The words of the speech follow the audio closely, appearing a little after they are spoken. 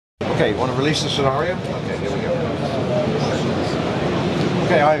Okay, you want to release the scenario? Okay, here we go.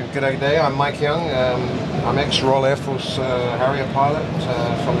 Okay, good day. I'm Mike Young. I'm ex-Royal Air Force Harrier pilot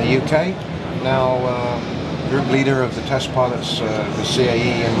from the UK. Now group leader of the test pilots, the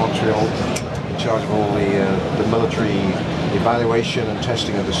CAE in Montreal, in charge of all the military evaluation and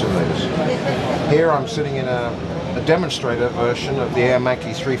testing of the simulators. Here I'm sitting in a demonstrator version of the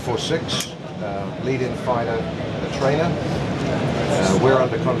Aermacchi 346, lead-in fighter trainer. We're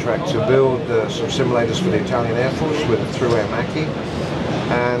under contract to build some simulators for the Italian Air Force through Aermacchi.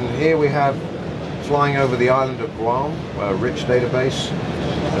 And here we have, flying over the island of Guam, a rich database,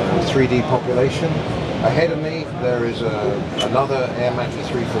 3D population. Ahead of me there is another Aermacchi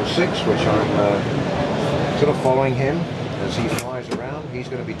 346, which I'm sort of following him as he flies around. He's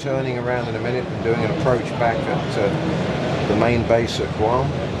going to be turning around in a minute and doing an approach back at the main base at Guam.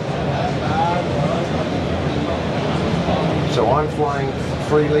 So I'm flying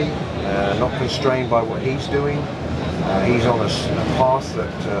freely, not constrained by what he's doing. He's on a path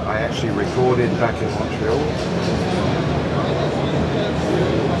that I actually recorded back in Montreal.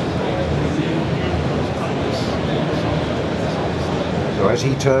 So as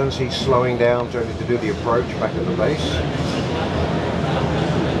he turns, he's slowing down to do the approach back at the base.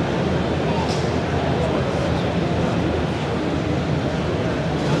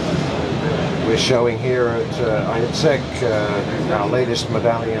 We're showing here at ITSEC our latest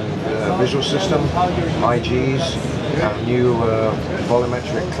medallion visual system, IGs, our new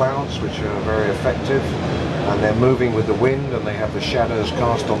volumetric clouds, which are very effective, and they're moving with the wind, and they have the shadows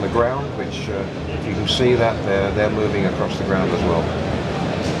cast on the ground, which if you can see that they're moving across the ground as well.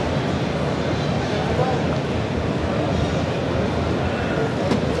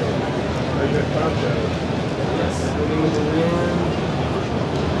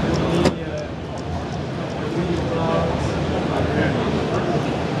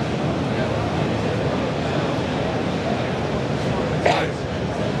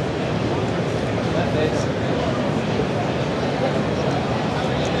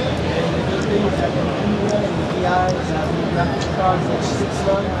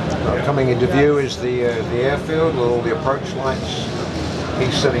 Coming into view is the airfield with all the approach lights.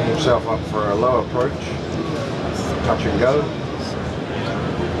 He's setting himself up for a low approach, touch and go.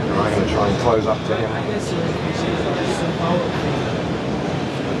 And I'm going to try and close up to him.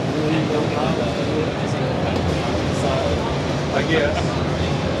 I guess.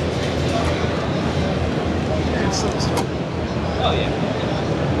 Oh yeah.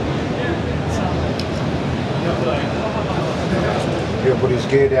 He'll put his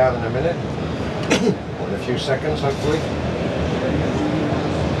gear down in a minute, or in a few seconds hopefully.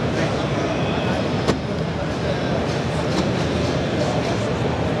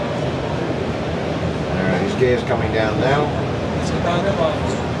 Alright, his gear's coming down now.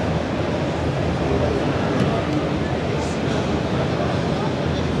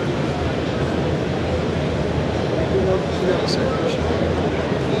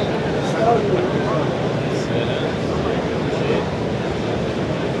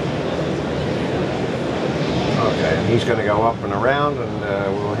 Okay, and he's going to go up and around, and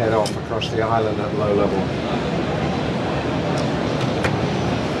we'll head off across the island at low level.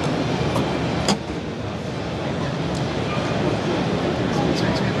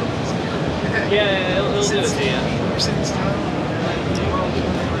 Yeah, it'll do it to you.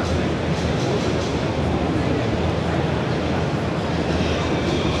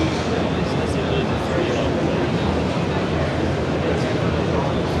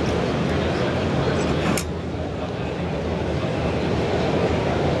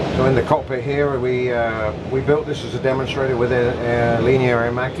 So in the cockpit here, we built this as a demonstrator with Alenia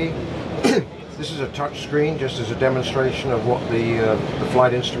Aermacchi. This is a touch screen, just as a demonstration of what the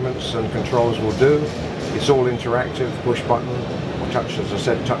flight instruments and controls will do. It's all interactive, push button, or touch, as I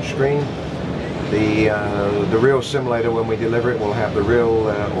said, touch screen. The real simulator, when we deliver it, will have the real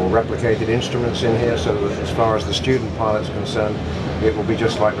or replicated instruments in here, so that as far as the student pilot's concerned, it will be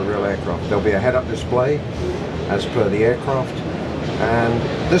just like the real aircraft. There'll be a head-up display as per the aircraft, and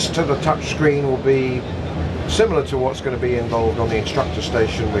this to the touch screen will be similar to what's going to be involved on the instructor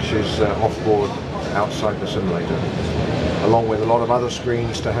station, which is off-board outside the simulator, along with a lot of other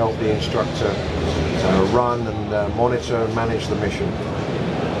screens to help the instructor run and monitor and manage the mission.